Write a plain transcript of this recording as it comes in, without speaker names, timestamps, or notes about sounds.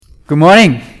Good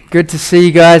morning. Good to see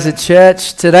you guys at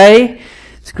church today.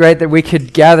 It's great that we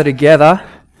could gather together.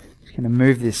 I'm just going to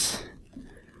move this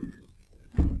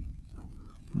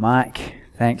mic.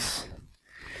 Thanks.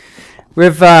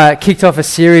 We've kicked off a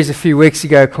series a few weeks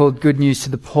ago called Good News to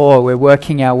the Poor. We're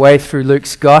working our way through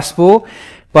Luke's Gospel.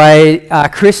 By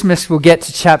Christmas, we'll get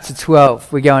to chapter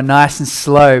 12. We're going nice and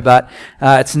slow, but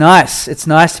it's nice. It's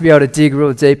nice to be able to dig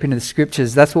real deep into the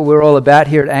Scriptures. That's what we're all about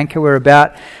here at Anchor. We're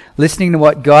about listening to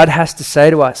what God has to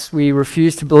say to us. We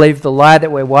refuse to believe the lie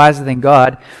that we're wiser than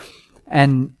God.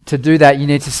 And to do that, you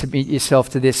need to submit yourself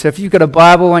to this. So if you've got a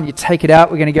Bible, why don't you take it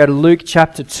out? We're going to go to Luke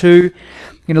chapter 2. We're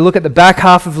going to look at the back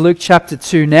half of Luke chapter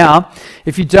 2 now.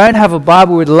 If you don't have a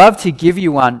Bible, we'd love to give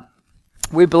you one.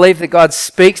 We believe that God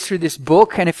speaks through this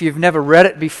book, and if you've never read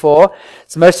it before,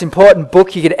 it's the most important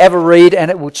book you could ever read,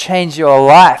 and it will change your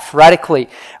life radically.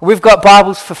 We've got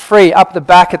Bibles for free up the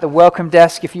back at the welcome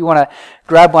desk. If you want to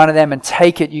grab one of them and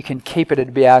take it, you can keep it.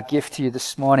 It'll be our gift to you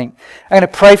this morning. I'm going to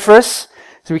pray for us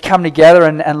as we come together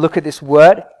and look at this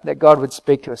word that God would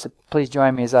speak to us. So please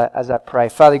join me as I pray.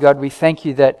 Father God, we thank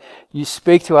you that you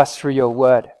speak to us through your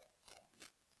word.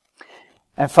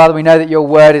 And Father, we know that your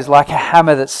word is like a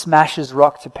hammer that smashes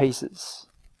rock to pieces.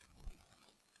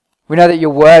 We know that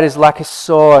your word is like a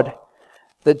sword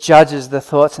that judges the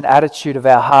thoughts and attitude of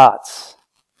our hearts.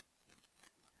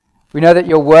 We know that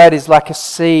your word is like a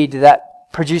seed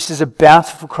that produces a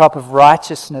bountiful crop of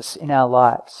righteousness in our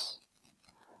lives.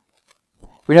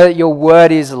 We know that your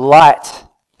word is light.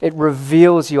 It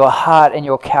reveals your heart and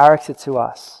your character to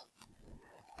us.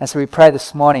 And so we pray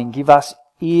this morning, give us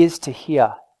ears to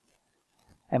hear.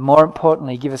 And more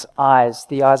importantly, give us eyes,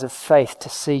 the eyes of faith, to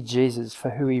see Jesus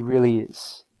for who he really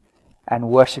is and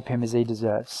worship him as he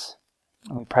deserves.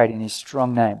 And we pray it in his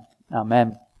strong name.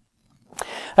 Amen. I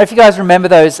don't know if you guys remember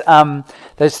those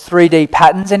 3D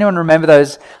patterns. Anyone remember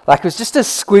those? Like it was just a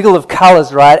squiggle of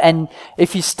colours, right? And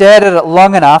if you stared at it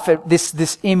long enough,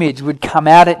 this image would come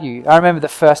out at you. I remember the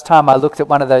first time I looked at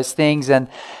one of those things and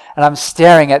I'm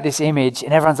staring at this image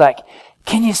and everyone's like,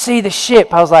 "Can you see the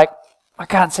ship?" I was like, I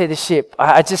can't see the ship.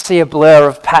 I just see a blur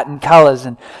of patterned colours.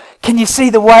 And can you see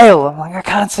the whale? I'm like, I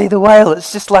can't see the whale.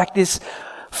 It's just like this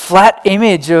flat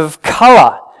image of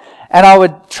colour. And I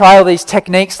would try all these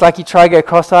techniques, like you try to go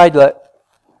cross-eyed, and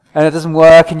it doesn't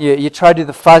work, and you try to do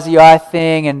the fuzzy eye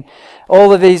thing, and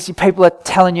all of these people are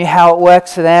telling you how it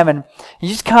works for them, and you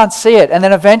just can't see it. And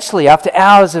then eventually, after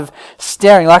hours of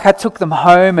staring, like I took them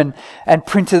home and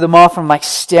printed them off, and I'm like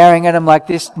staring at them like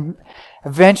this,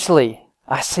 eventually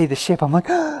I see the ship. I'm like,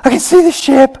 I can see the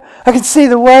ship. I can see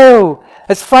the whale.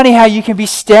 It's funny how you can be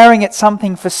staring at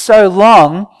something for so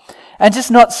long and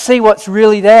just not see what's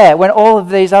really there when all of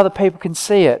these other people can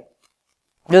see it.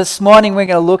 This morning we're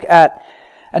going to look at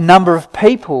a number of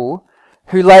people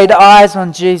who laid eyes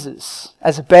on Jesus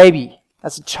as a baby,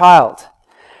 as a child.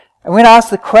 And we're going to ask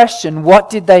the question, what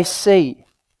did they see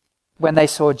when they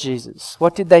saw Jesus?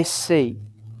 What did they see?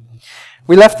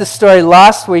 We left the story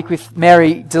last week with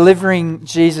Mary delivering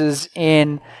Jesus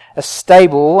in a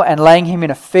stable and laying him in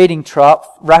a feeding trough,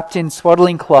 wrapped in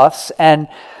swaddling cloths, and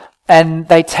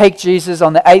they take Jesus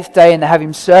on the 8th day and they have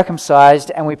him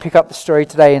circumcised, and we pick up the story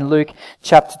today in Luke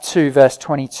chapter 2, verse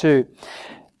 22.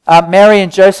 Mary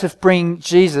and Joseph bring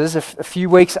Jesus a few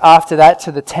weeks after that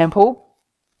to the temple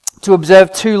to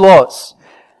observe two laws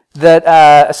that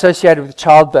are associated with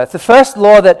childbirth. The first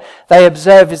law that they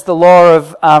observe is the law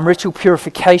of ritual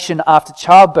purification after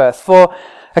childbirth. For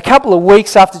a couple of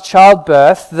weeks after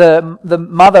childbirth, the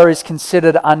mother is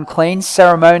considered unclean,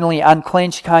 ceremonially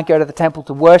unclean. She can't go to the temple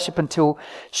to worship until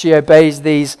she obeys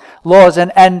these laws.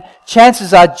 And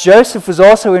chances are Joseph was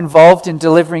also involved in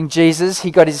delivering Jesus.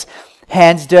 He got his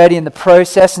hands dirty in the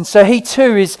process, and so he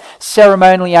too is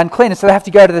ceremonially unclean, and so they have to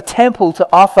go to the temple to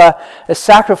offer a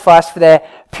sacrifice for their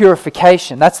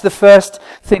purification. That's the first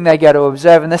thing they go to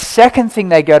observe. And the second thing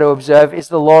they go to observe is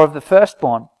the law of the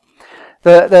firstborn.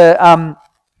 The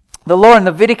law in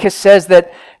Leviticus says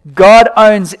that God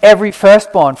owns every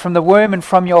firstborn from the womb and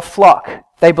from your flock.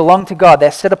 They belong to God.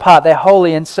 They're set apart. They're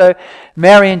holy. And so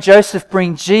Mary and Joseph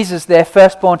bring Jesus, their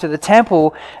firstborn, to the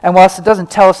temple. And whilst it doesn't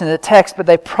tell us in the text, but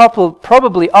they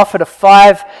probably offered a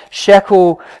 5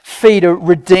 shekel fee to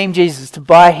redeem Jesus, to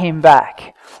buy him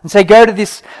back. And so they go to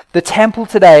the temple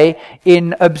today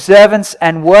in observance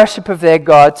and worship of their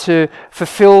God to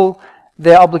fulfill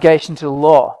their obligation to the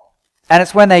law. And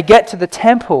it's when they get to the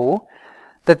temple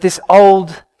that this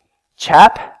old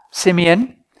chap,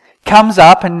 Simeon, comes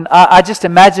up, and I just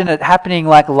imagine it happening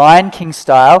like Lion King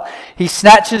style. He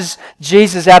snatches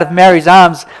Jesus out of Mary's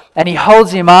arms and he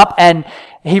holds him up, and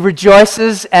he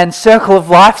rejoices, and Circle of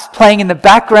Life's playing in the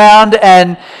background,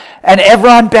 and and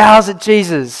everyone bows at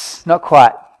Jesus. Not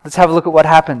quite. Let's have a look at what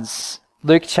happens.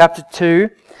 Luke chapter 2,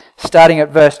 starting at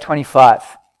verse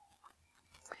 25.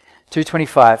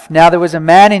 2:25. Now there was a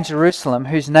man in Jerusalem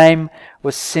whose name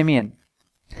was Simeon.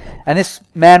 And this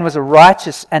man was a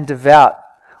righteous and devout,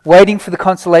 waiting for the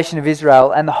consolation of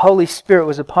Israel, and the Holy Spirit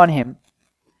was upon him.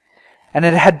 And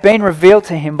it had been revealed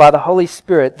to him by the Holy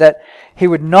Spirit that he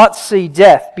would not see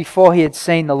death before he had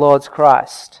seen the Lord's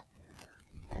Christ.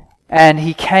 And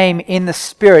he came in the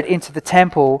Spirit into the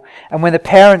temple, and when the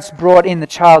parents brought in the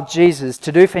child Jesus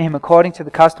to do for him according to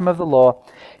the custom of the law,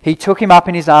 he took him up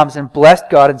in his arms and blessed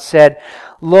God and said,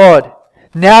 Lord,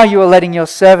 now you are letting your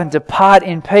servant depart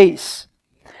in peace,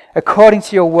 according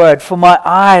to your word, for my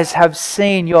eyes have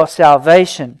seen your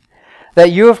salvation,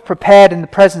 that you have prepared in the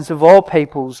presence of all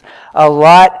peoples a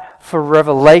light for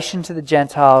revelation to the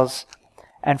Gentiles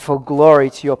and for glory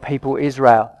to your people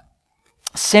Israel.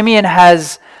 Simeon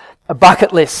has a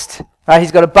bucket list, right?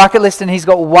 He's got a bucket list and he's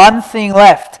got one thing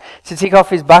left to tick off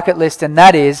his bucket list, and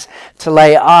that is to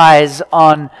lay eyes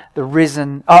on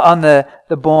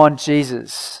the born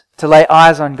Jesus, to lay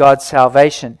eyes on God's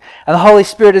salvation. And the Holy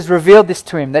Spirit has revealed this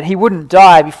to him, that he wouldn't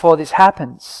die before this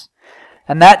happens.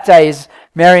 And that day, as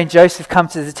Mary and Joseph come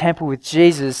to the temple with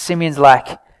Jesus, Simeon's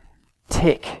like,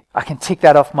 tick, I can tick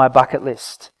that off my bucket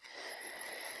list.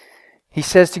 He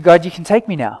says to God, you can take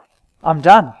me now. I'm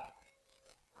done.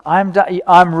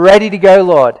 I'm ready to go,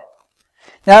 Lord.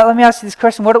 Now, let me ask you this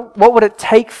question. What would it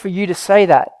take for you to say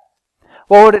that?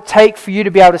 What would it take for you to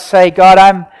be able to say, God,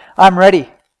 I'm ready.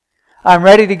 I'm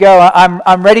ready to go.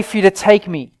 I'm ready for you to take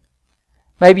me.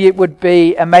 Maybe it would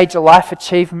be a major life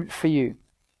achievement for you.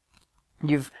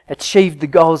 You've achieved the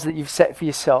goals that you've set for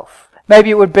yourself.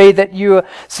 Maybe it would be that you are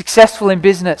successful in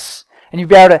business and you'd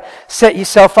be able to set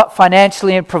yourself up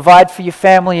financially and provide for your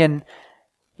family and,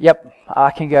 yep,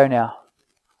 I can go now.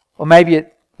 Or maybe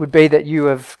it would be that you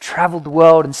have traveled the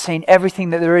world and seen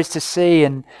everything that there is to see,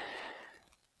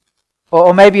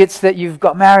 or maybe it's that you've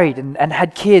got married and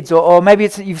had kids, or maybe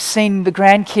it's that you've seen the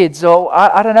grandkids, or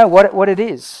I don't know what it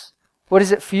is. What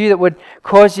is it for you that would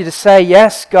cause you to say,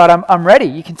 yes, God, I'm ready,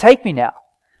 you can take me now?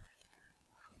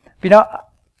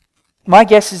 But my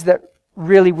guess is that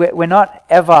really we're not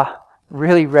ever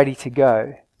really ready to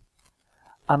go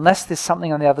unless there's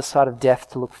something on the other side of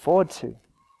death to look forward to.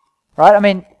 Right? I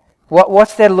mean,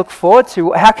 what's there to look forward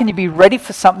to? How can you be ready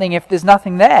for something if there's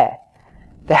nothing there?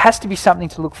 There has to be something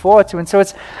to look forward to. And so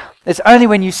it's only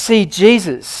when you see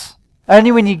Jesus,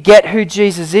 only when you get who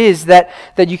Jesus is, that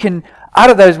you can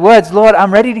utter those words, Lord,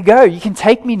 I'm ready to go. You can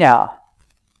take me now.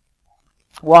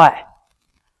 Why?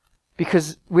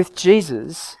 Because with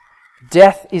Jesus,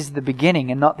 death is the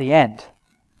beginning and not the end.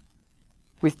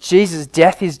 With Jesus,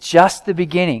 death is just the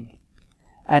beginning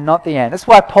and not the end. That's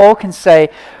why Paul can say,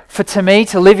 for to me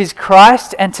to live is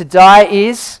Christ and to die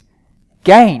is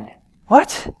gain.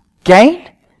 What? Gain?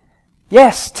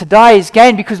 Yes, to die is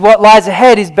gain because what lies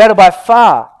ahead is better by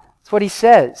far. That's what he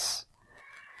says.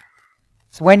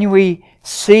 It's when we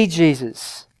see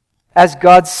Jesus as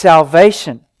God's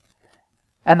salvation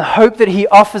and the hope that he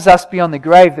offers us beyond the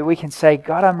grave that we can say,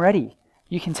 God, I'm ready.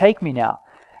 You can take me now.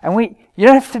 And you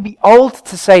don't have to be old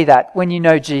to say that when you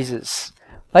know Jesus.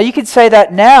 Like you could say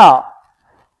that now,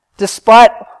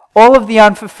 despite all of the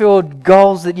unfulfilled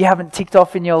goals that you haven't ticked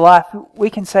off in your life. We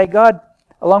can say, God,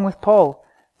 along with Paul,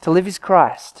 to live is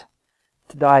Christ,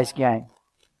 to die is gain.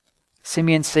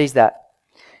 Simeon sees that.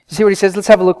 You see what he says? Let's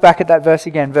have a look back at that verse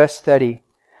again, verse 30.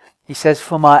 He says,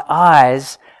 for my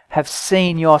eyes have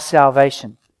seen your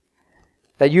salvation,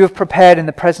 that you have prepared in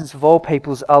the presence of all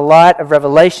peoples a light of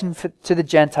revelation to the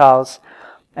Gentiles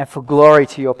and for glory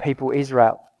to your people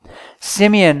Israel.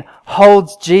 Simeon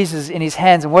holds Jesus in his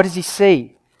hands, and what does he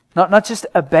see? Not just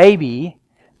a baby,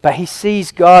 but he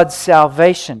sees God's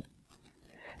salvation.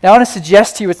 Now I want to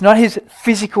suggest to you, it's not his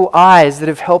physical eyes that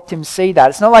have helped him see that.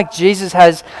 It's not like Jesus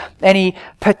has any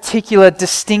particular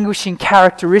distinguishing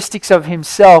characteristics of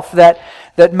himself that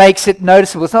makes it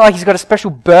noticeable. It's not like he's got a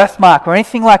special birthmark or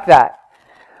anything like that.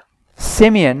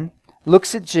 Simeon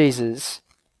looks at Jesus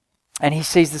and he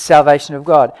sees the salvation of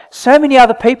God. So many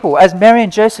other people, as Mary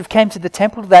and Joseph came to the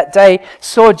temple that day,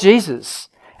 saw Jesus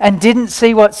and didn't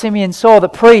see what Simeon saw. The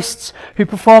priests who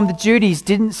performed the duties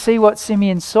didn't see what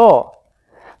Simeon saw.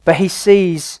 But he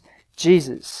sees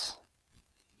Jesus.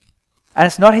 And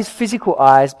it's not his physical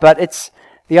eyes, but it's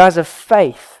the eyes of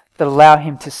faith that allow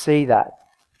him to see that.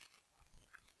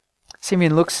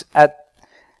 Simeon looks at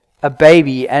a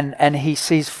baby and he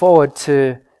sees forward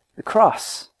to the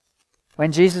cross,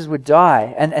 when Jesus would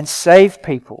die and save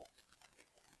people.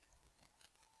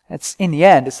 In the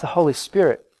end, it's the Holy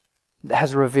Spirit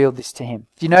has revealed this to him.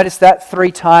 Do you notice that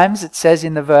 3 times it says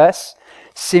in the verse?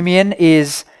 Simeon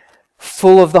is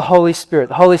full of the Holy Spirit.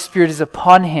 The Holy Spirit is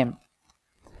upon him.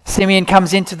 Simeon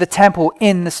comes into the temple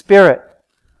in the Spirit.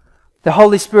 The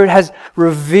Holy Spirit has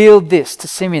revealed this to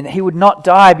Simeon, that he would not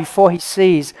die before he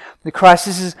sees the Christ.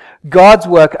 This is God's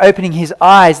work, opening his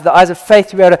eyes, the eyes of faith,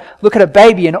 to be able to look at a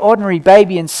baby, an ordinary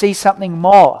baby, and see something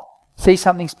more, see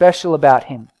something special about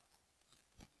him.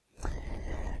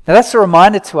 Now that's a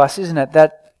reminder to us, isn't it,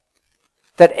 that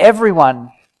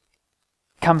everyone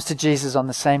comes to Jesus on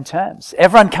the same terms.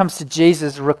 Everyone comes to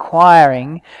Jesus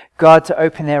requiring God to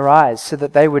open their eyes so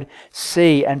that they would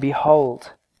see and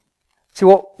behold. See,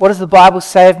 what does the Bible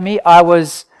say of me? I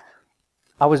was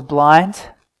blind.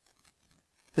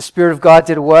 The Spirit of God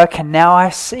did a work, and now I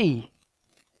see.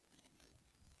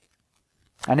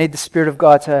 I need the Spirit of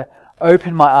God to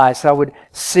open my eyes so I would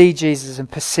see Jesus and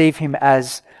perceive him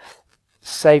as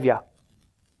Saviour.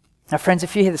 Now, friends,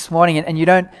 if you're here this morning and you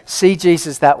don't see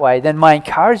Jesus that way, then my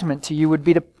encouragement to you would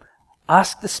be to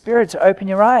ask the Spirit to open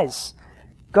your eyes.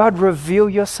 God, reveal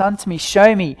your Son to me.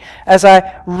 Show me. As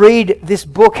I read this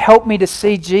book, help me to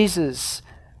see Jesus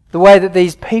the way that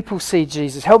these people see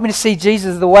Jesus. Help me to see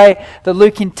Jesus the way that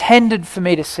Luke intended for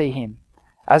me to see him,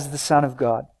 as the Son of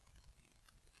God.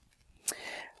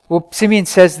 Well, Simeon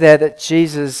says there that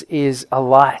Jesus is a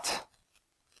light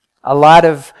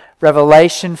of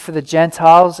revelation for the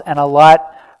Gentiles and a light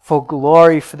for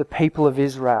glory for the people of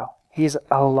Israel. He is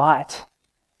a light.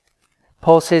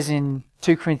 Paul says in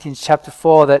 2 Corinthians chapter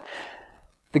 4 that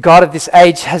the God of this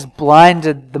age has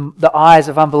blinded the eyes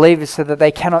of unbelievers so that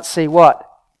they cannot see what?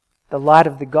 The light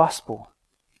of the gospel.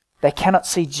 They cannot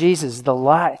see Jesus, the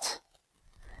light.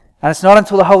 And it's not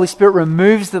until the Holy Spirit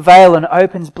removes the veil and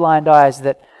opens blind eyes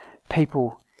that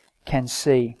people can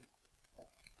see.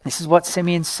 This is what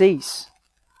Simeon sees.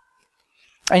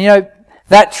 And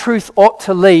that truth ought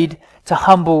to lead to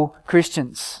humble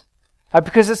Christians.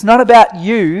 Because it's not about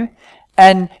you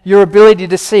and your ability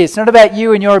to see. It's not about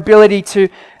you and your ability to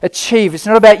achieve. It's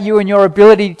not about you and your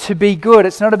ability to be good.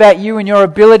 It's not about you and your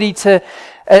ability to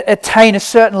attain a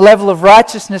certain level of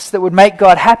righteousness that would make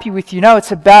God happy with you. No,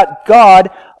 it's about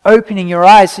God opening your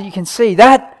eyes so you can see.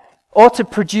 That ought to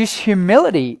produce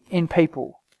humility in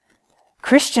people.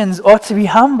 Christians ought to be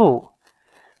humble.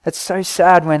 It's so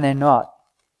sad when they're not,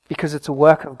 because it's a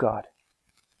work of God.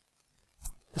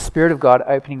 The Spirit of God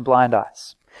opening blind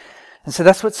eyes. And so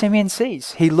that's what Simeon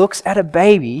sees. He looks at a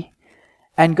baby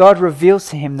and God reveals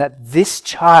to him that this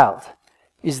child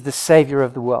is the Saviour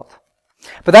of the world.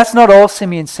 But that's not all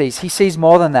Simeon sees. He sees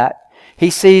more than that. He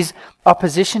sees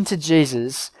opposition to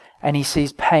Jesus and he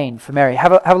sees pain for Mary.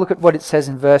 Have a look at what it says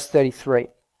in verse 33.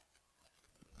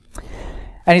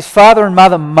 And his father and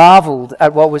mother marveled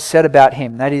at what was said about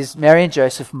him. That is, Mary and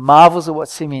Joseph marvels at what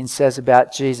Simeon says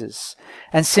about Jesus.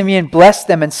 And Simeon blessed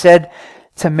them and said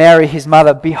to Mary, his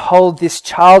mother, "Behold, this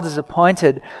child is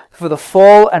appointed for the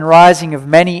fall and rising of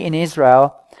many in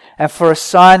Israel, and for a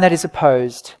sign that is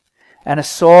opposed, and a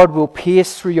sword will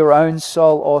pierce through your own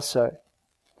soul also,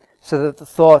 so that the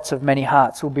thoughts of many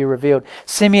hearts will be revealed."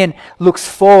 Simeon looks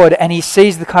forward and he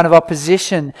sees the kind of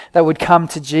opposition that would come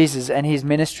to Jesus and his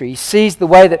ministry. He sees the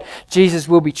way that Jesus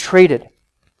will be treated.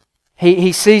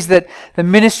 He sees that the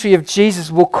ministry of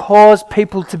Jesus will cause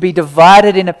people to be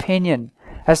divided in opinion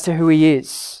as to who he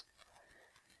is.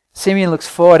 Simeon looks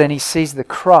forward and he sees the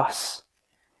cross.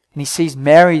 And he sees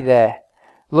Mary there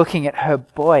looking at her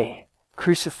boy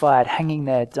crucified, hanging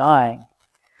there, dying.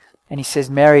 And he says,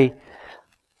 "Mary,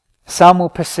 some will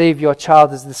perceive your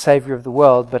child as the Saviour of the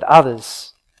world, but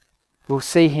others will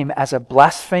see him as a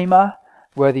blasphemer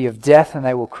worthy of death, and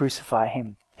they will crucify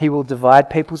him." He will divide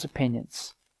people's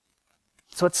opinions.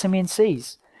 That's what Simeon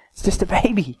sees. It's just a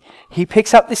baby. He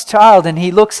picks up this child and he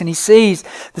looks and he sees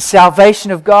the salvation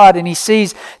of God and he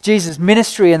sees Jesus'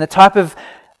 ministry and the type of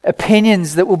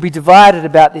opinions that will be divided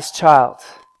about this child.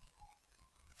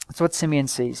 That's what Simeon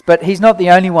sees. But he's not the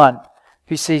only one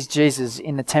who sees Jesus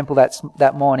in the temple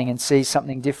that morning and sees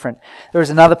something different. There is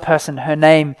another person. Her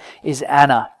name is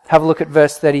Anna. Have a look at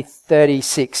verse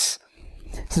 36.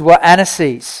 This is what Anna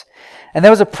sees. "And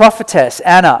there was a prophetess,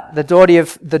 Anna, the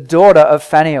daughter of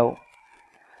Phanuel,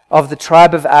 of the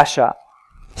tribe of Asher.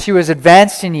 She was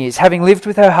advanced in years, having lived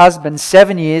with her husband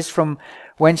 7 years from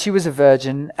when she was a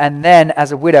virgin, and then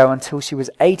as a widow until she was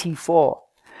 84.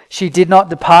 She did not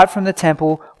depart from the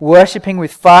temple, worshipping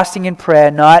with fasting and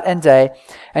prayer night and day.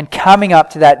 And coming up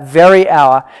to that very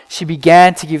hour, she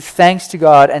began to give thanks to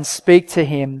God and speak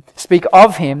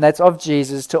of him, that's of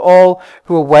Jesus, to all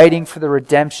who were waiting for the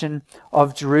redemption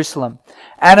of Jerusalem."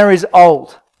 Anna is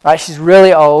old, right? She's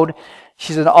really old.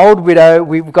 She's an old widow.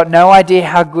 We've got no idea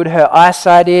how good her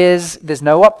eyesight is. There's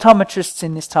no optometrists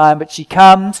in this time, but she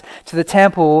comes to the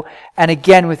temple, and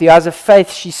again, with the eyes of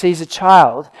faith, she sees a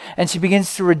child, and she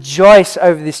begins to rejoice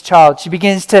over this child. She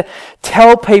begins to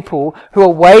tell people who are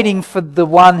waiting for the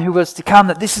one who was to come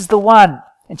that this is the one,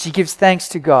 and she gives thanks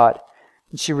to God,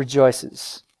 and she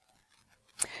rejoices.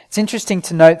 It's interesting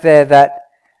to note there that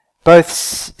both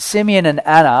Simeon and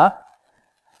Anna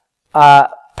are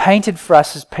painted for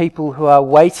us as people who are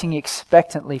waiting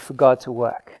expectantly for God to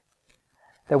work.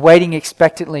 They're waiting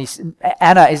expectantly.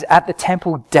 Anna is at the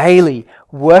temple daily,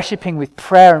 worshipping with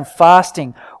prayer and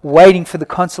fasting, waiting for the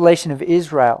consolation of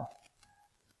Israel.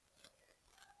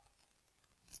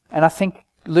 And I think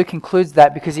Luke includes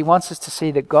that because he wants us to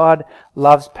see that God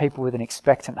loves people with an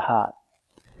expectant heart.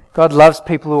 God loves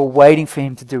people who are waiting for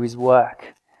him to do his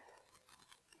work.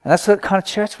 And that's the kind of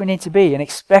church we need to be, an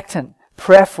expectant,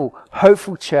 prayerful,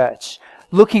 hopeful church,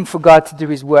 looking for God to do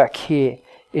his work here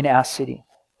in our city.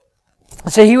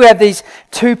 So here we have these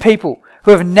two people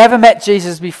who have never met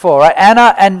Jesus before. Right?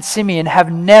 Anna and Simeon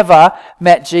have never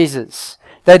met Jesus.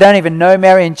 They don't even know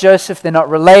Mary and Joseph. They're not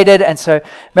related. And so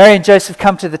Mary and Joseph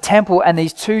come to the temple, and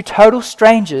these two total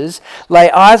strangers lay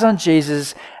eyes on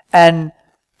Jesus and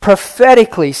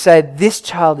prophetically say, this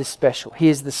child is special. He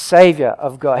is the Savior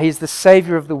of God. He is the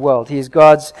Savior of the world. He is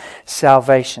God's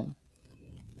salvation.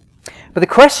 But the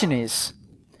question is,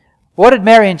 what did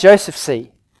Mary and Joseph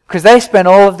see? Because they spent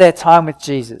all of their time with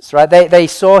Jesus, right? They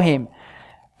saw him.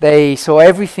 They saw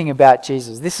everything about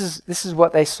Jesus. This is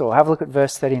what they saw. Have a look at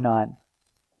verse 39.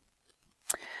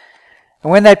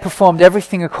 And when they performed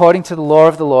everything according to the law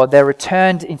of the Lord, they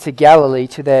returned into Galilee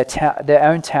to their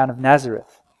own town of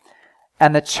Nazareth.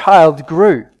 And the child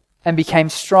grew and became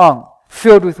strong,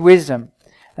 filled with wisdom,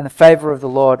 and the favor of the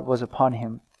Lord was upon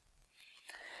him.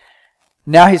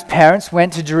 Now his parents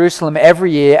went to Jerusalem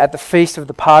every year at the feast of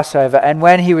the Passover, and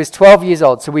when he was 12 years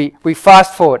old, so we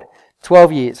fast forward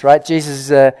 12 years, right? Jesus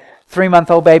is a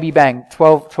 3-month-old baby, bang,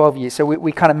 12 years. So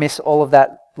we kind of miss all of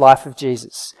that life of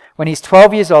Jesus. When he's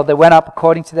 12 years old, they went up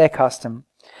according to their custom.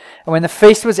 And when the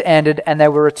feast was ended and they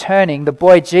were returning, the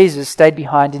boy Jesus stayed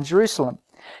behind in Jerusalem.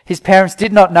 His parents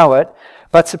did not know it,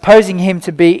 but supposing him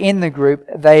to be in the group,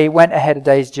 they went ahead a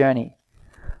day's journey.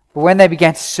 But when they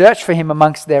began to search for him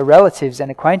amongst their relatives and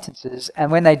acquaintances,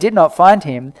 and when they did not find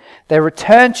him, they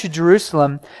returned to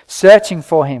Jerusalem searching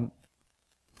for him.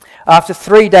 After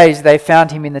 3 days they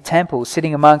found him in the temple,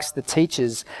 sitting amongst the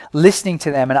teachers, listening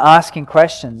to them and asking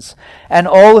questions. And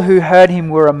all who heard him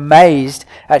were amazed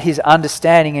at his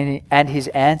understanding and his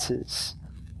answers.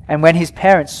 And when his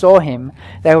parents saw him,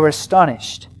 they were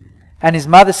astonished. And his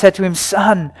mother said to him,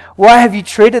 "Son, why have you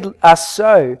treated us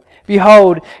so?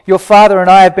 Behold, your father and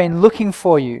I have been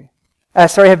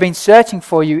have been searching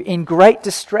for you in great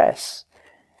distress."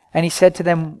 And he said to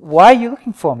them, "Why are you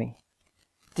looking for me?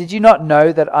 Did you not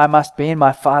know that I must be in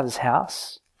my father's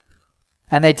house?"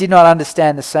 And they did not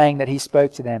understand the saying that he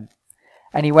spoke to them.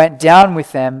 And he went down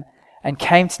with them and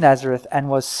came to Nazareth and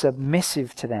was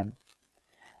submissive to them.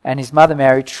 And his mother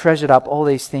Mary treasured up all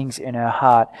these things in her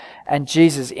heart. And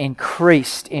Jesus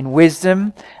increased in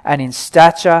wisdom and in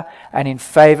stature and in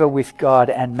favor with God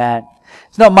and man.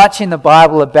 There's not much in the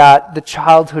Bible about the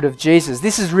childhood of Jesus.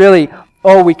 This is really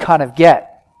all we kind of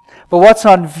get. But what's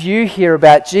on view here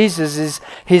about Jesus is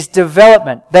his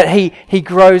development, that he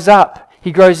grows up.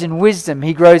 He grows in wisdom.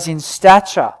 He grows in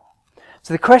stature.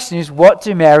 So the question is, what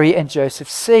do Mary and Joseph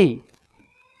see?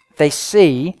 They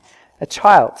see a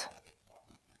child.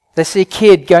 They see a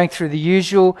kid going through the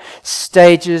usual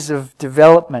stages of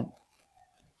development.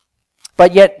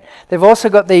 But yet, they've also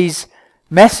got these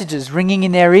messages ringing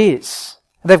in their ears.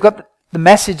 They've got the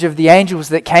message of the angels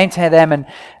that came to them, and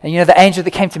the angel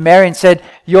that came to Mary and said,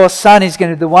 "Your son is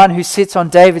going to be the one who sits on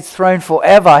David's throne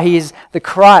forever. He is the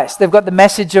Christ." They've got the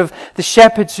message of the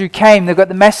shepherds who came. They've got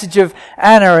the message of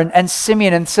Anna and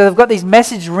Simeon. And so they've got these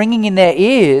messages ringing in their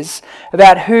ears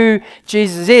about who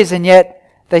Jesus is, and yet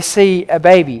they see a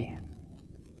baby.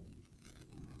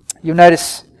 You'll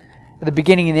notice at the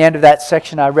beginning and the end of that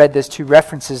section I read, there's 2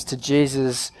 references to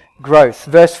Jesus' growth.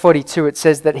 Verse 42, it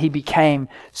says that he became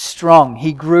strong.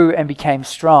 He grew and became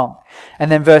strong. And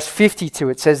then verse 52,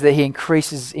 it says that he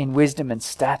increases in wisdom and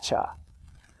stature.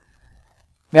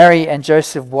 Mary and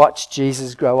Joseph watched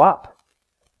Jesus grow up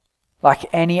like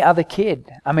any other kid.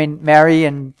 I mean, Mary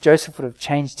and Joseph would have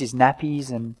changed his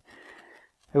nappies, and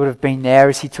it would have been there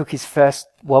as he took his first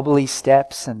wobbly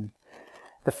steps and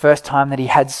the first time that he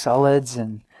had solids,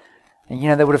 and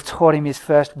they would have taught him his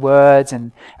first words,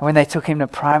 and when they took him to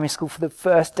primary school for the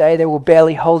first day, they were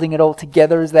barely holding it all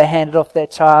together as they handed off their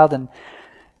child. And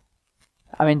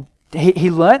I mean, he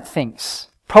learnt things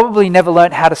probably never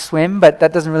learnt how to swim, but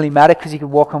that doesn't really matter because he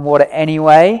could walk on water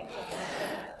anyway.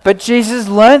 But Jesus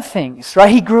learned things,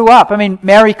 right? He grew up. I mean,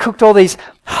 Mary cooked all these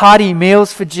hearty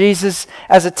meals for Jesus.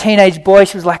 As a teenage boy,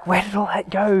 she was like, where did all that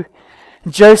go?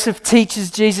 And Joseph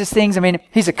teaches Jesus things. I mean,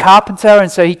 he's a carpenter,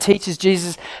 and so he teaches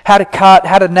Jesus how to cut,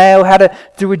 how to nail, how to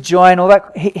do a join, all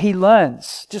that. He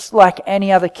learns, just like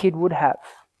any other kid would have.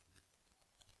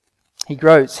 He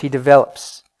grows, he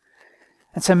develops.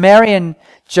 And so Mary and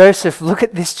Joseph look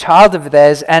at this child of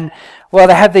theirs, and while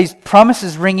they have these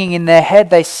promises ringing in their head,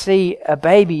 they see a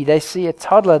baby, they see a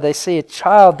toddler, they see a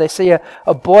child, they see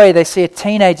a boy, they see a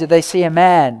teenager, they see a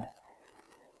man.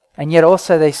 And yet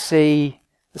also they see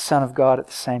the Son of God at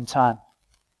the same time.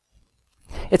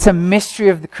 It's a mystery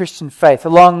of the Christian faith,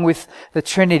 along with the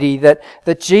Trinity,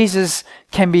 that Jesus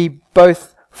can be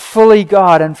both fully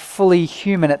God and fully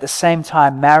human at the same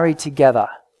time, married together.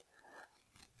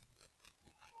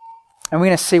 And we're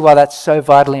going to see why that's so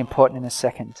vitally important in a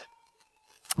second.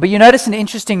 But you notice an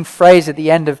interesting phrase at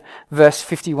the end of verse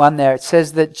 51 there. It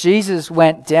says that Jesus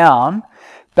went down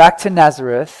back to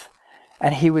Nazareth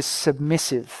and he was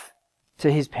submissive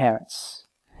to his parents.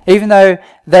 Even though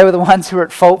they were the ones who were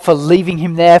at fault for leaving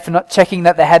him there, for not checking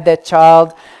that they had their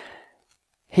child,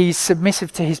 he's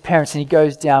submissive to his parents and he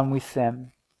goes down with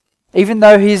them. Even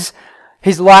though his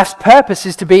life's purpose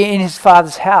is to be in his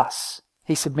Father's house,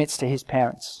 he submits to his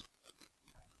parents.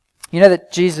 You know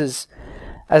that Jesus,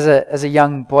 as a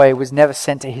young boy, was never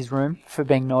sent to his room for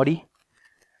being naughty.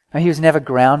 He was never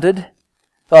grounded.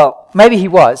 Well, maybe he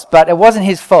was, but it wasn't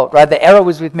his fault, right? The error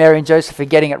was with Mary and Joseph for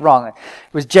getting it wrong. It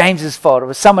was James's fault. It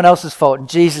was someone else's fault, and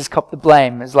Jesus copped the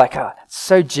blame. It was like, it's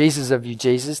so Jesus of you,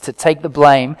 Jesus, to take the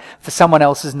blame for someone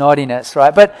else's naughtiness,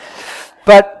 right? But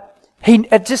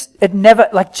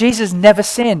Jesus never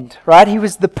sinned, right? He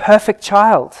was the perfect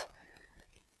child.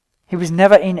 He was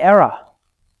never in error.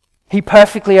 He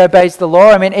perfectly obeys the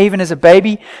law. I mean, even as a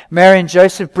baby, Mary and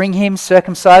Joseph bring him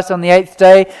circumcised on the 8th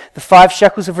day. The 5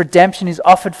 shekels of redemption is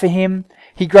offered for him.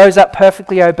 He grows up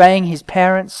perfectly obeying his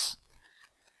parents.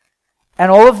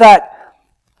 And all of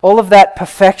that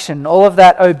perfection, all of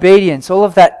that obedience, all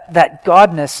of that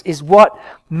godness is what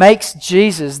makes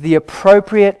Jesus the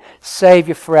appropriate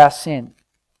Savior for our sin.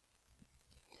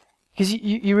 Because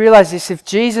you realize this, if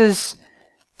Jesus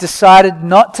decided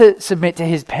not to submit to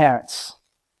his parents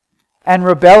and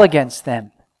rebel against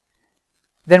them,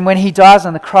 then when he dies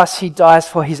on the cross, he dies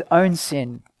for his own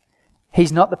sin.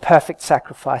 He's not the perfect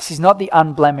sacrifice. He's not the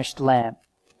unblemished lamb.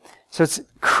 So it's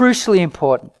crucially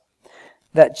important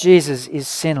that Jesus is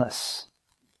sinless.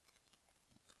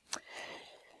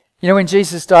 You know, when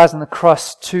Jesus dies on the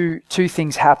cross, two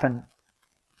things happen.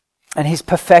 And his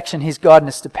perfection, his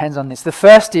godness depends on this. The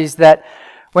first is that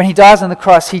when he dies on the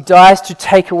cross, he dies to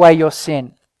take away your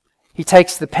sin. He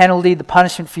takes the penalty, the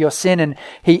punishment for your sin, and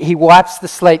he wipes the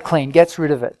slate clean, gets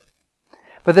rid of it.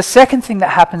 But the second thing that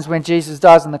happens when Jesus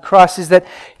dies on the cross is that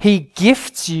he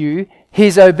gifts you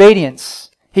his obedience.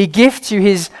 He gifts you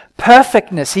his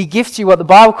perfectness. He gifts you what the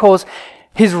Bible calls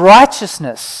his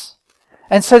righteousness.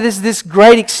 And so there's this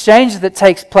great exchange that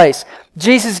takes place.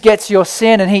 Jesus gets your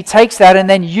sin and he takes that, and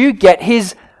then you get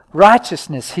his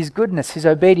righteousness, his goodness, his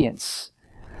obedience.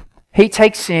 He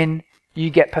takes sin, you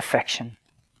get perfection.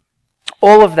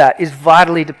 All of that is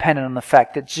vitally dependent on the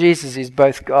fact that Jesus is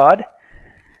both God,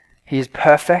 he is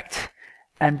perfect,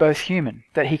 and both human,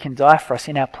 that he can die for us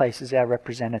in our place as our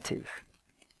representative.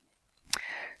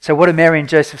 So what do Mary and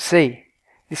Joseph see?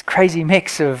 This crazy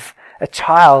mix of a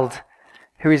child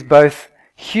who is both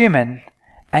human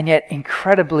and yet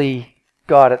incredibly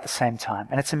God at the same time.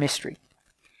 And it's a mystery.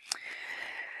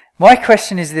 My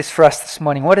question is this for us this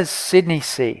morning. What does Sydney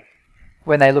see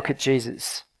when they look at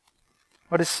Jesus?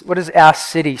 What does our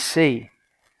city see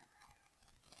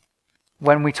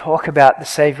when we talk about the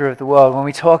Savior of the world, when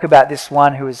we talk about this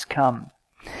one who has come?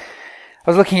 I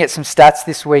was looking at some stats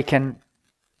this week and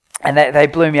they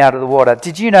blew me out of the water.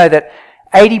 Did you know that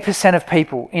 80% of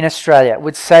people in Australia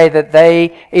would say that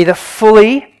they either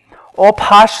fully or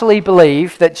partially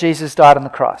believe that Jesus died on the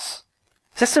cross?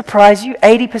 Does that surprise you?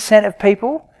 80% of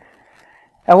people?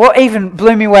 And what even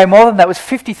blew me away more than that was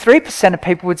 53% of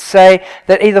people would say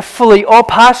that either fully or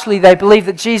partially they believe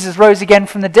that Jesus rose again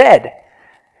from the dead.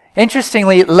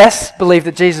 Interestingly, less believe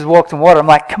that Jesus walked on water. I'm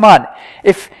like, come on,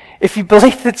 if you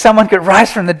believe that someone could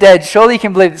rise from the dead, surely you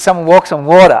can believe that someone walks on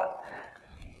water.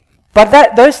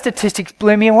 But those statistics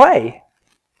blew me away.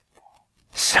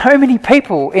 So many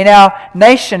people in our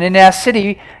nation, in our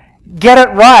city, get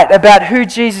it right about who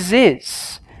Jesus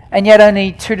is. And yet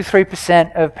only 2 to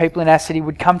 3% of people in our city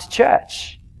would come to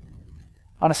church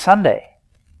on a Sunday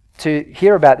to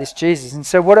hear about this Jesus. And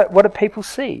so what do people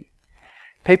see?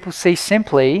 People see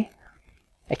simply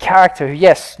a character who,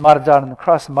 yes, might have died on the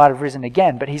cross and might have risen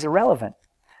again, but he's irrelevant.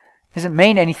 Doesn't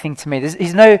mean anything to me.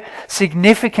 There's no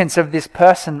significance of this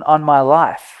person on my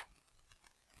life.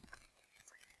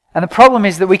 And the problem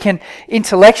is that we can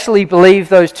intellectually believe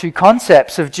those two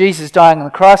concepts of Jesus dying on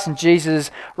the cross and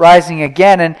Jesus rising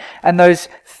again, and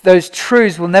those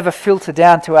truths will never filter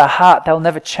down to our heart. They'll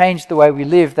never change the way we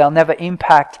live. They'll never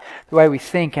impact the way we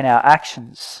think and our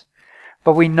actions.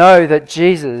 But we know that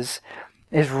Jesus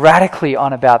is radically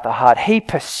on about the heart. He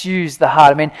pursues the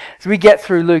heart. I mean, as we get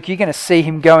through Luke, you're going to see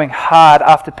him going hard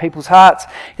after people's hearts.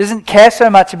 He doesn't care so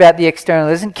much about the external.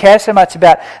 He doesn't care so much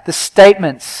about the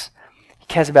statements. He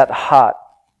cares about the heart.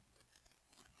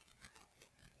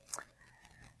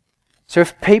 So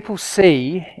if people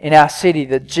see in our city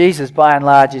that Jesus, by and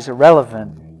large, is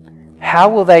irrelevant, how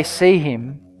will they see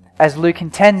him as Luke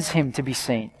intends him to be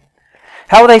seen?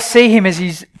 How will they see him as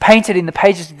he's painted in the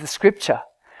pages of the Scripture?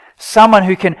 Someone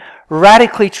who can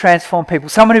radically transform people.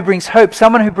 Someone who brings hope.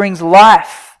 Someone who brings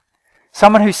life.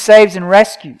 Someone who saves and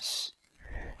rescues.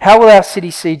 How will our city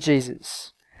see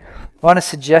Jesus? I want to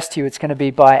suggest to you it's going to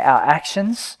be by our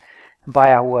actions and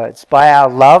by our words. By our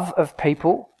love of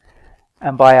people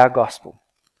and by our gospel.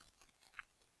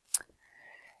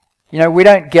 You know, we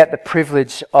don't get the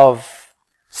privilege of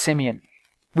Simeon.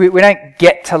 We don't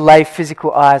get to lay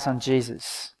physical eyes on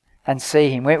Jesus and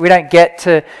see him. We don't get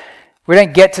to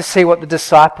see what the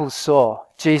disciples saw,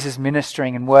 Jesus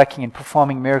ministering and working and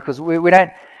performing miracles. We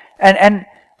don't, and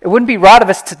it wouldn't be right of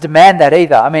us to demand that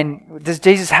either. I mean, does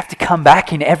Jesus have to come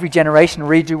back in every generation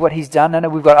and redo what he's done? No,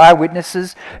 we've got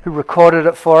eyewitnesses who recorded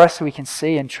it for us so we can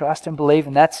see and trust and believe,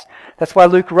 and that's why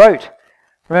Luke wrote.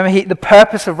 Remember, the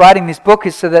purpose of writing this book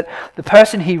is so that the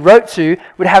person he wrote to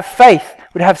would have faith,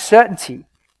 would have certainty.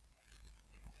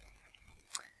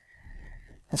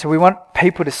 And so we want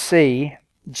people to see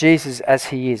Jesus as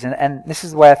he is. And this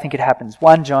is the way I think it happens.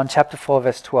 1 John chapter 4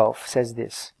 verse 12 says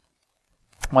this.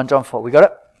 1 John 4, we got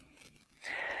it?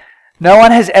 No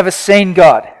one has ever seen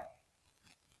God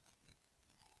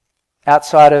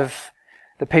outside of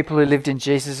the people who lived in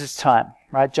Jesus' time.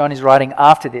 Right? John is writing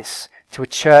after this to a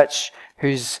church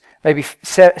who's maybe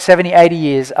 70, 80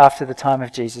 years after the time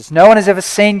of Jesus. No one has ever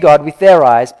seen God with their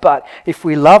eyes, but if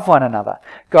we love one another,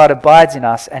 God abides in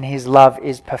us and his love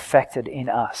is perfected in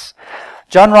us.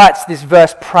 John writes this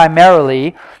verse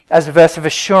primarily as a verse of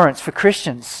assurance for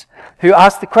Christians who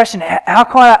ask the question, how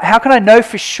can I know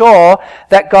for sure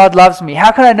that God loves me?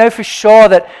 How can I know for sure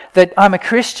that I'm a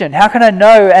Christian? How can I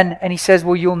know? And he says,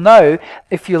 well, you'll know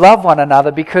if you love one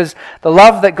another, because the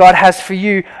love that God has for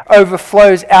you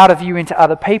overflows out of you into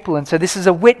other people. And so this is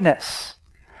a witness.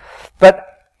 But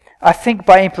I think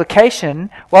by implication,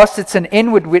 whilst it's an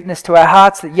inward witness to our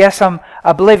hearts that yes,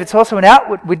 I believe, it's also an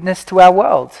outward witness to our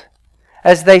world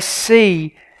as they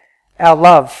see our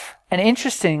love. And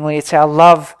interestingly, it's our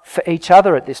love for each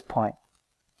other at this point.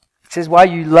 It says, while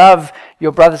you love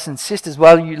your brothers and sisters,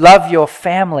 while you love your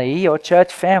family, your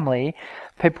church family,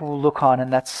 people will look on,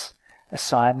 and that's a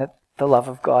sign that the love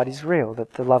of God is real,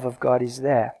 that the love of God is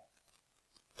there.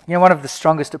 You know, one of the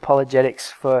strongest apologetics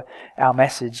for our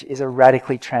message is a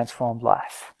radically transformed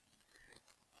life.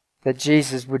 That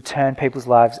Jesus would turn people's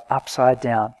lives upside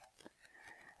down.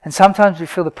 And sometimes we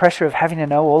feel the pressure of having to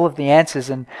know all of the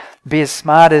answers and be as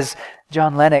smart as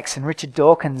John Lennox and Richard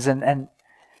Dawkins. And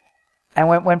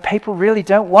when people really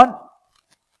don't want,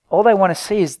 all they want to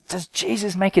see is, does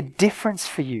Jesus make a difference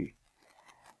for you?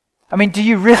 I mean, do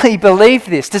you really believe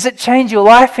this? Does it change your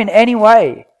life in any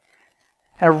way?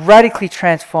 And a radically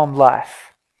transformed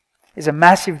life is a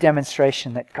massive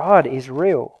demonstration that God is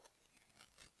real.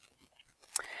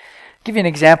 I'll give you an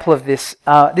example of this.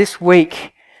 This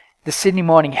week, the Sydney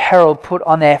Morning Herald put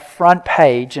on their front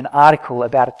page an article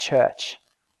about a church.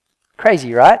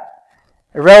 Crazy, right?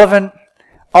 Irrelevant,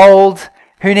 old,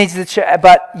 who needs the church?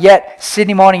 But yet,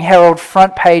 Sydney Morning Herald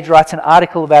front page writes an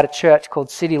article about a church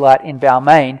called City Light in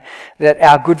Balmain that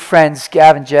our good friends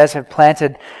Gav and Jez have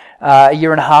planted a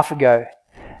year and a half ago.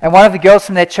 And one of the girls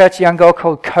from their church, a young girl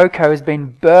called Coco, has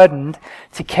been burdened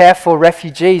to care for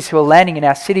refugees who are landing in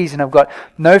our cities and have got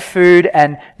no food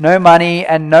and no money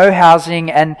and no housing,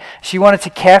 and she wanted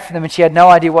to care for them and she had no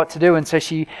idea what to do. And so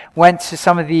she went to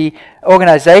some of the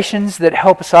organizations that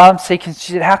help asylum seekers.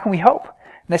 She said, how can we help? And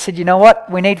they said, you know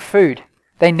what? We need food.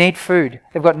 They need food.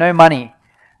 They've got no money.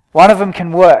 One of them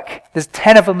can work. There's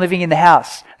 10 of them living in the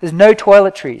house. There's no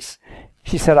toiletries.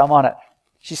 She said, I'm on it.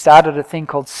 She started a thing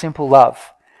called Simple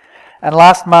Love. And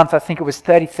last month, I think it was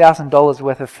 $30,000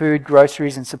 worth of food,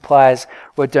 groceries and supplies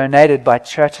were donated by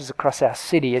churches across our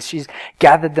city as she's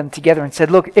gathered them together and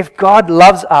said, look, if God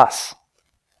loves us,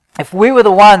 If we were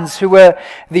the ones who were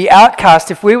the outcast,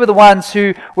 if we were the ones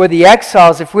who were the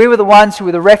exiles, if we were the ones who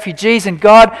were the refugees and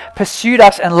God pursued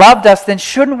us and loved us, then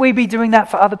shouldn't we be doing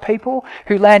that for other people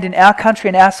who land in our country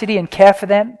and our city and care for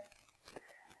them?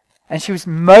 And she was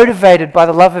motivated by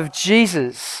the love of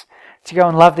Jesus to go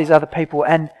and love these other people.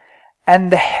 And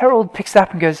the herald picks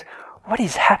up and goes, what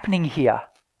is happening here?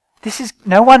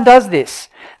 No one does this.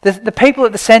 The people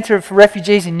at the Centre for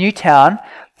Refugees in Newtown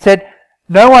said,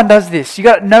 no one does this.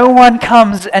 No one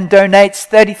comes and donates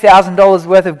 $30,000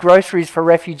 worth of groceries for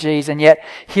refugees, and yet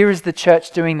here is the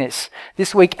church doing this.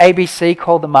 This week ABC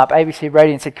called them up, ABC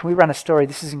Radio, and said, can we run a story?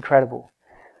 This is incredible.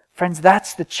 Friends,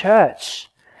 that's the church.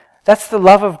 That's the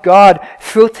love of God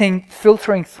filtering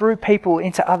through people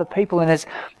into other people. And as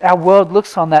our world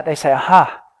looks on that, they say,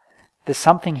 aha, there's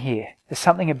something here. There's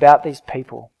something about these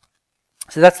people.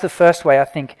 So that's the first way I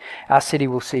think our city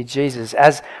will see Jesus,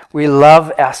 as we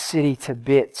love our city to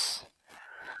bits.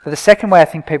 But the second way I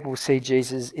think people will see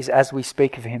Jesus is as we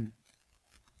speak of him.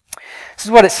 This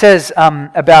is what it says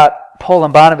about Paul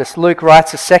and Barnabas. Luke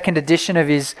writes a second edition of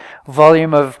his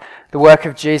volume of the work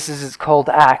of Jesus. It's called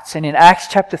Acts. And in Acts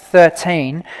chapter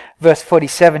 13, verse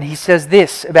 47, he says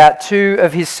this about two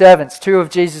of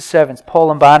Jesus' servants, Paul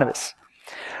and Barnabas.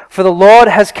 For the Lord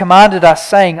has commanded us,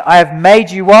 saying, I have made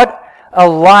you what? A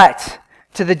light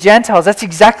to the Gentiles. That's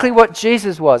exactly what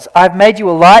Jesus was. I've made you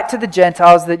a light to the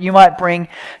Gentiles that you might bring,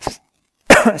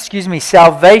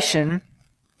 salvation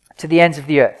to the ends of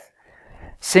the earth.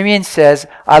 Simeon says,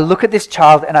 I look at this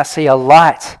child and I see a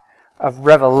light of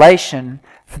revelation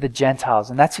for the Gentiles.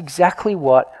 And that's exactly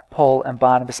what Paul and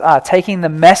Barnabas are. Taking the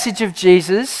message of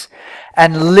Jesus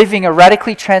and living a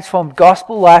radically transformed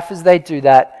gospel life as they do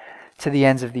that to the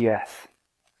ends of the earth.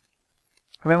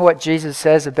 Remember what Jesus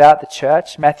says about the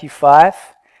church, Matthew 5?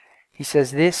 He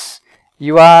says this,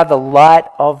 you are the light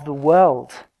of the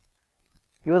world.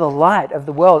 You are the light of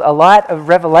the world, a light of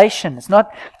revelation. It's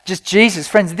not just Jesus.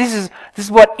 Friends, this is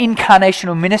what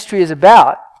incarnational ministry is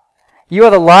about. You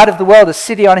are the light of the world. A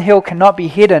city on a hill cannot be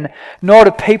hidden, nor do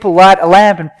people light a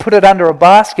lamp and put it under a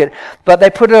basket, but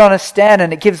they put it on a stand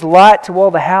and it gives light to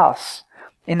all the house.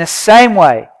 In the same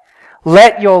way,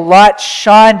 let your light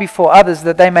shine before others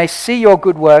that they may see your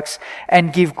good works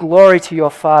and give glory to your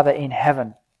Father in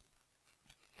heaven.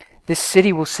 This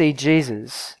city will see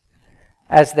Jesus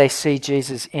as they see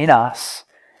Jesus in us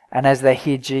and as they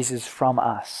hear Jesus from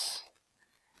us.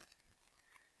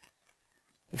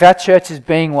 If our church is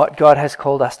being what God has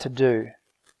called us to do,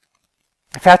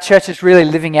 if our church is really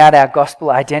living out our gospel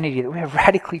identity, that we are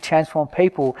radically transformed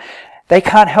people, they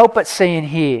can't help but see and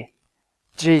hear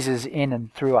Jesus in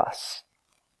and through us.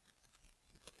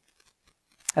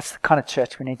 That's the kind of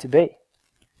church we need to be.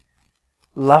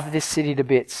 Love this city to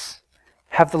bits.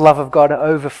 Have the love of God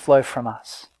overflow from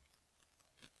us.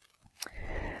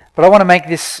 But I want to make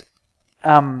this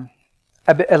a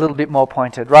little bit more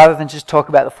pointed. Rather than just talk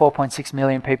about the 4.6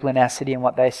 million people in our city and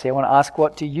what they see, I want to ask,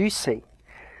 what do you see?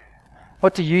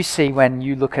 What do you see when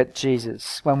you look at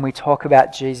Jesus, when we talk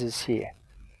about Jesus here?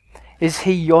 Is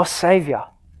he your Saviour?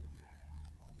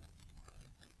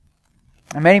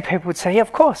 And many people would say, yeah,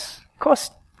 of course.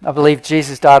 I believe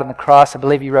Jesus died on the cross. I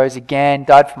believe he rose again,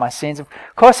 died for my sins. Of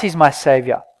course he's my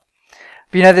Saviour.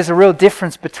 But there's a real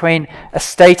difference between a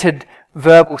stated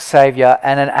verbal Saviour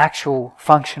and an actual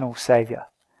functional Saviour.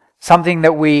 Something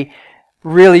that we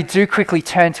really do quickly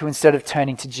turn to instead of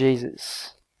turning to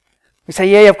Jesus. We say,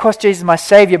 yeah, of course Jesus is my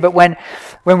Saviour, but when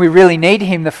we really need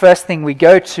him, the first thing we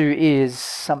go to is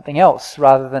something else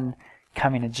rather than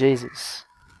coming to Jesus.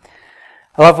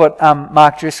 I love what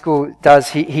Mark Driscoll does.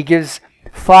 He gives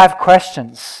 5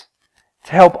 questions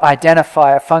to help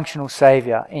identify a functional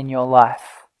Saviour in your life.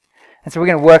 And so we're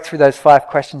going to work through those 5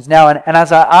 questions now. And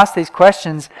as I ask these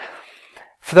questions,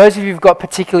 for those of you who've got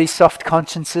particularly soft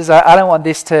consciences, I don't want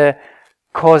this to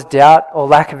cause doubt or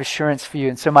lack of assurance for you.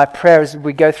 And so my prayer is, as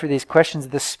we go through these questions,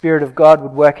 the Spirit of God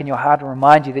would work in your heart and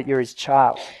remind you that you're his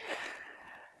child.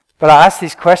 But I ask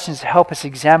these questions to help us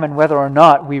examine whether or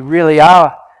not we really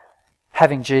are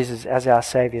having Jesus as our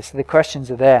Saviour. So the questions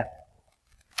are there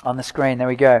on the screen. There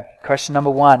we go. Question number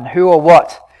 1. Who or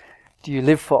what do you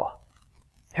live for?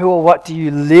 Who or what do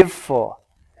you live for?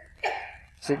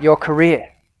 Is it your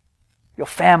career? Your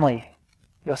family?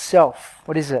 Yourself?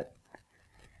 What is it?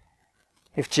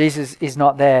 If Jesus is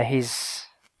not there, he's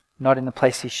not in the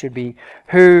place he should be.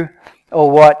 Who or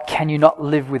what can you not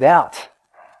live without?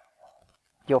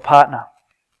 Your partner?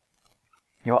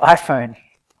 Your iPhone?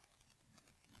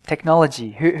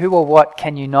 Technology. Who or what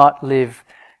can you not live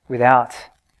without?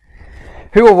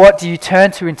 Who or what do you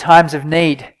turn to in times of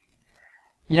need?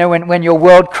 You know, when your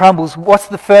world crumbles, what's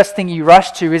the first thing you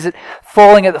rush to? Is it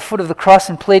falling at the foot of the cross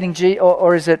and pleading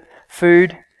or is it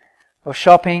food or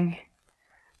shopping,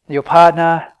 your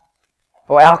partner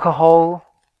or alcohol?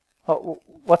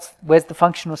 Where's the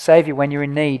functional Saviour when you're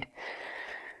in need?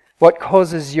 What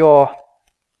causes your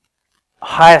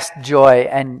highest joy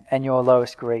and your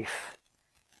lowest grief?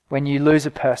 When you lose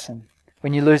a person,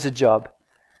 when you lose a job,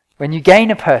 when you gain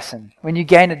a person, when you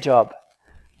gain a job.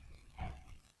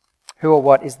 Who or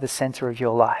what is the center of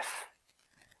your life?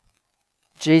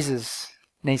 Jesus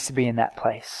needs to be in that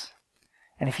place.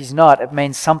 And if he's not, it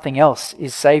means something else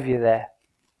is Saviour there.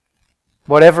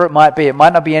 Whatever it might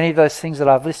not be any of those things that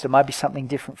I've listed. It might be something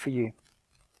different for you.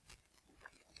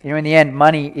 You know, in the end,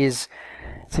 money it's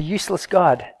a useless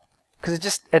God.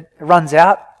 Because it runs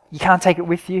out. You can't take it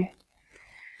with you.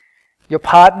 Your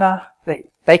partner,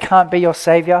 they can't be your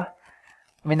Saviour.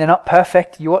 I mean, they're not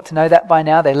perfect. You ought to know that by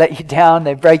now. They let you down.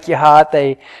 They break your heart.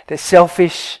 They're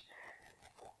selfish.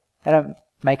 They don't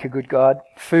make a good God.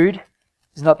 Food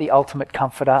is not the ultimate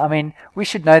comforter. I mean, we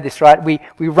should know this, right? We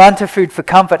run to food for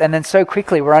comfort, and then so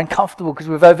quickly we're uncomfortable because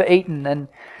we've overeaten, and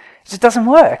it just doesn't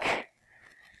work.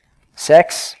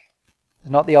 Sex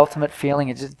is not the ultimate feeling.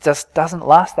 It just doesn't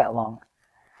last that long.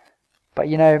 But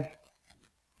you know,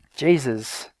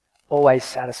 Jesus always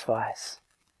satisfies.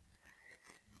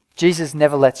 Jesus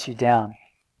never lets you down.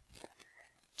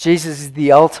 Jesus is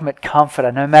the ultimate comforter,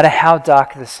 no matter how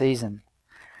dark the season.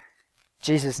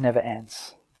 Jesus never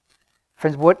ends.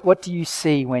 Friends, what do you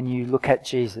see when you look at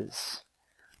Jesus?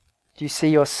 Do you see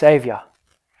your Saviour?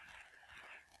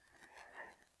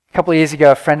 A couple of years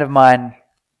ago, a friend of mine,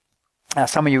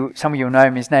 some of you will know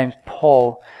him, his name's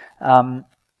Paul.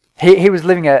 He was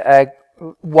living a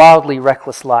wildly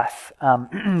reckless life.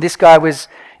 This guy was,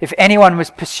 if anyone was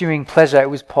pursuing pleasure, it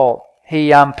was Paul.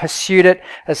 He pursued it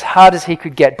as hard as he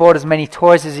could get, bought as many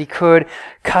toys as he could,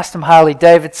 custom Harley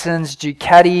Davidsons,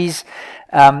 Ducatis.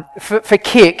 For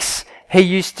kicks, he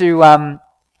used to ride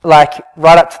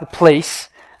up to the police,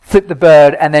 flip the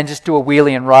bird, and then just do a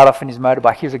wheelie and ride off in his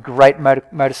motorbike. He was a great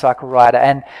motorcycle rider,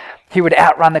 and he would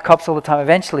outrun the cops all the time.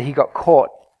 Eventually, he got caught.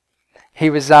 He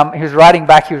was riding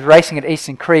back, he was racing at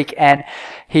Eastern Creek, and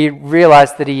he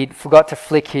realized that he forgot to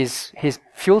flick his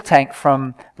fuel tank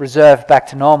from reserve back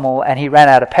to normal, and he ran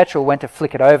out of petrol, went to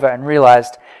flick it over, and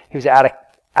realized he was out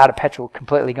of petrol,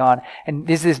 completely gone. And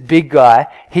there's this big guy,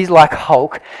 he's like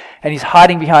Hulk, and he's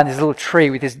hiding behind this little tree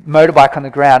with his motorbike on the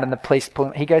ground, and the police pull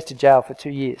him. He goes to jail for 2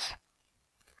 years.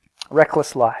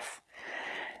 Reckless life.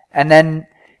 And then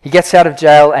he gets out of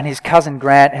jail, and his cousin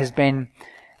Grant has been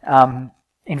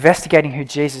investigating who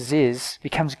Jesus is,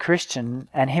 becomes a Christian,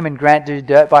 and him and Grant do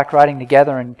dirt bike riding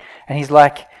together, and he's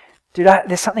like, dude,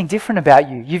 there's something different about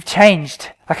you. You've changed.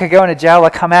 Like, I go into jail, I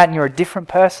come out, and you're a different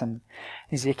person.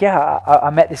 He's like, yeah, I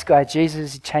met this guy,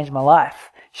 Jesus, he changed my life.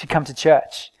 You should come to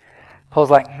church. Paul's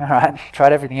like, all right,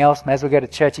 tried everything else, may as well go to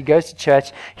church. He goes to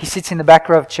church, he sits in the back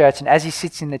row of church, and as he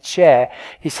sits in the chair,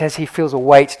 he says he feels a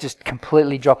weight just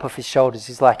completely drop off his shoulders.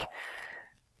 He's like,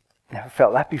 never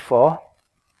felt that before.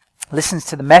 Listens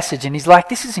to the message, and he's like,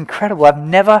 this is incredible. I've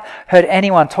never heard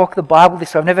anyone talk the Bible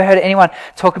this way. I've never heard anyone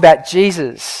talk about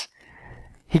Jesus.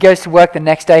 He goes to work the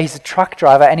next day. He's a truck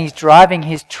driver, and he's driving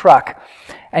his truck.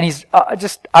 And he's I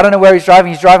don't know where he's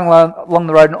driving. He's driving along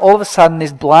the road, and all of a sudden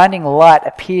this blinding light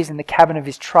appears in the cabin of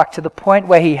his truck to the point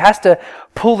where he has to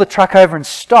pull the truck over and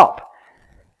stop.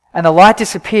 And the light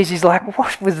disappears. He's like,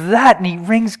 what was that? And he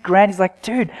rings Grant. He's like,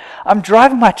 dude, I'm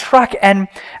driving my truck, and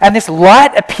this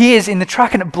light appears in the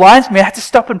truck, and it blinds me. I have to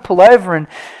stop and pull over. And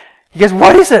he goes,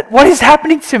 what is it? What is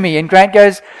happening to me? And Grant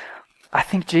goes, I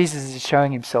think Jesus is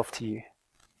showing himself to you.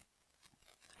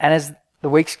 And as the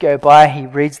weeks go by, he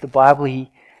reads the Bible.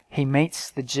 He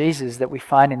meets the Jesus that we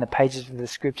find in the pages of the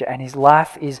Scripture, and his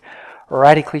life is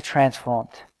radically transformed.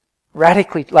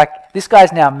 Radically, like, this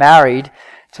guy's now married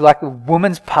to like the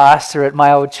woman's pastor at my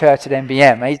old church at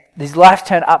MBM. His life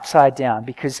turned upside down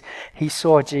because he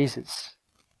saw Jesus.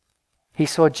 He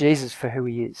saw Jesus for who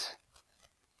he is.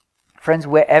 Friends,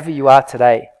 wherever you are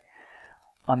today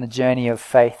on the journey of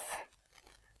faith,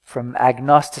 from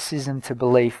agnosticism to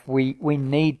belief, we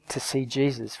need to see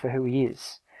Jesus for who he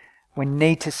is. We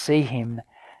need to see him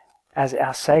as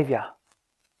our Saviour.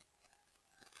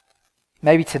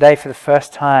 Maybe today, for the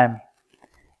first time,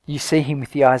 you see him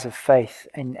with the eyes of faith,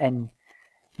 and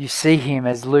you see him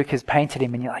as Luke has painted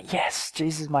him, and you're like, yes,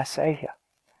 Jesus is my Saviour.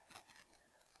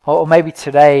 Or maybe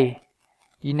today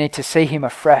you need to see him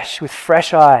afresh, with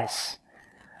fresh eyes,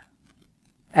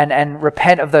 and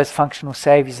repent of those functional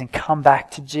saviours and come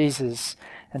back to Jesus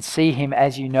and see him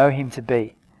as you know him to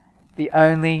be, the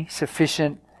only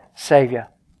sufficient Saviour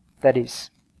that is.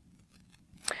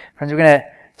 Friends, we're going to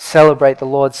celebrate the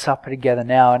Lord's Supper together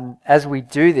now. And as we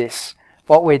do this,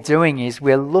 what we're doing is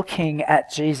we're looking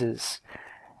at Jesus.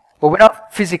 Well, we're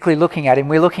not physically looking at him.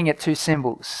 We're looking at two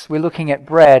symbols. We're looking at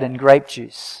bread and grape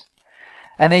juice.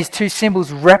 And these two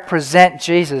symbols represent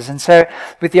Jesus. And so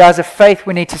with the eyes of faith,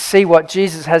 we need to see what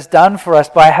Jesus has done for us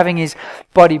by having his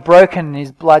body broken and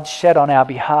his blood shed on our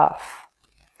behalf.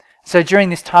 So during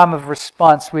this time of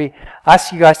response, we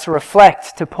ask you guys to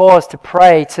reflect, to pause, to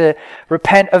pray, to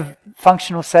repent of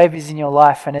functional saviors in your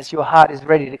life, and as your heart is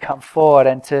ready to come forward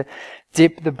and to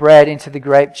dip the bread into the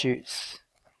grape juice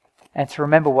and to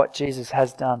remember what Jesus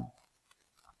has done.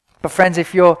 But friends,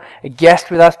 if you're a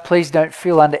guest with us, please don't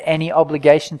feel under any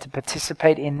obligation to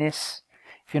participate in this.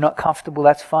 If you're not comfortable,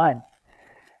 that's fine.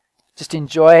 Just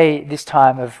enjoy this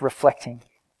time of reflecting.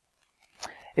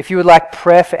 If you would like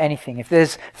prayer for anything, if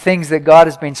there's things that God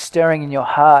has been stirring in your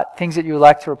heart, things that you would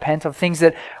like to repent of, things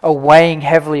that are weighing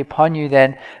heavily upon you,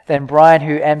 then Brian,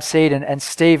 who emceed, and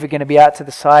Steve are going to be out to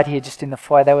the side here just in the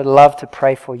foyer. They would love to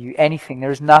pray for you. Anything. There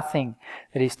is nothing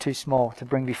that is too small to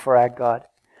bring before our God.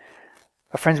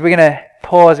 But friends, we're going to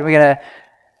pause and we're going to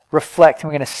reflect and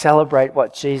we're going to celebrate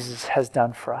what Jesus has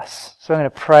done for us. So I'm going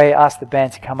to pray, ask the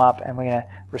band to come up, and we're going to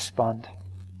respond.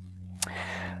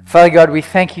 Father God, we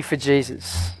thank you for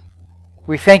Jesus.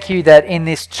 We thank you that in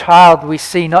this child we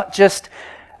see not just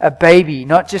a baby,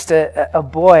 not just a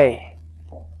boy,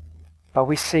 but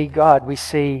we see God, we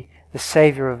see the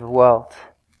Savior of the world.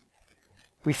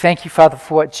 We thank you, Father,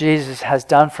 for what Jesus has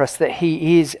done for us, that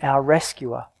he is our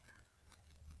rescuer.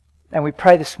 And we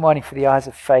pray this morning for the eyes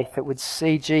of faith that would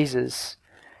see Jesus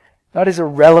not as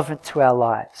irrelevant to our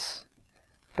lives,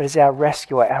 but as our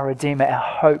rescuer, our Redeemer,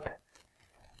 our hope.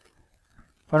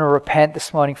 I want to repent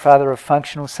this morning, Father, of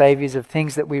functional saviors, of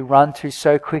things that we run to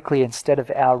so quickly instead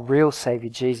of our real Savior,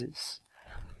 Jesus.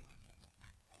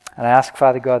 And I ask,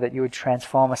 Father God, that you would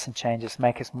transform us and change us,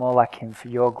 make us more like him for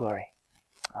your glory.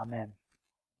 Amen.